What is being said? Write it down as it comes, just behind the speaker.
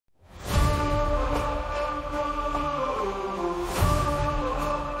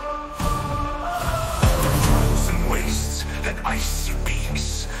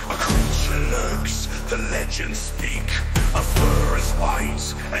legends speak. A fur as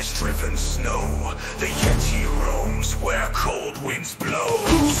white as driven snow. The Yeti roams where cold winds blow.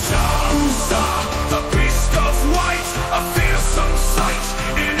 Huzzah, huzzah, the beast of white, a fearsome sight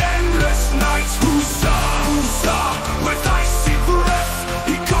in endless night. Huzzah, huzzah, with icy breath,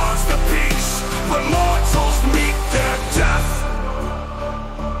 he guards the peace where mortals meet their death.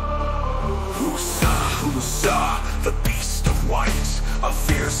 Huzzah, huzzah, the beast of white, a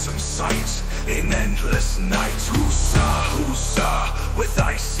fearsome sight in endless night. Huzzah, huzzah, with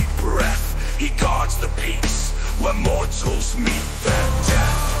icy breath, he guards the peace where mortals meet their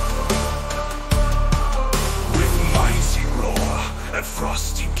death. With mighty roar and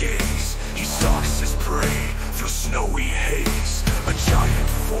frosty gaze, he stalks his prey through snowy haze. A giant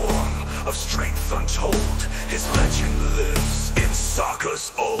form of strength untold, his legend lives in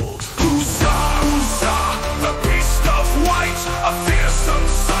sagas old. Huzzah, huzzah, the beast of white, a fearsome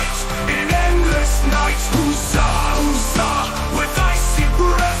sight in endless night. Huzzah, huzzah, with icy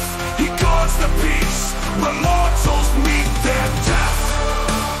breath, he guards the peace where mortals meet their death.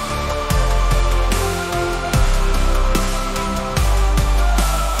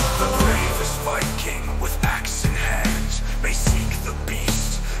 The bravest Viking with axe in hand may seek the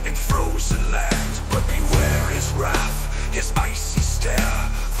beast in frozen land, but beware his wrath, his icy stare,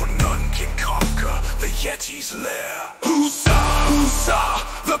 for none can conquer the Yeti's lair. Huzzah, huzzah,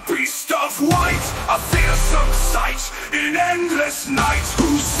 the beast of white, a fearsome sight in endless night.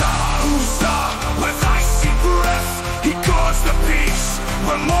 Huzzah, huzzah, with icy breath, he guards the peace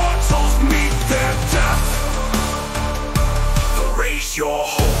where mortals meet their death. Raise your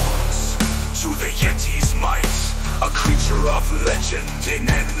horns to the Yeti's might, a creature of legend in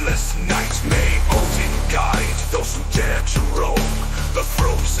endless night. May Odin guide those who dare to roam the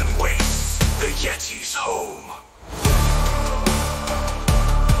frozen wastes, the Yeti's home.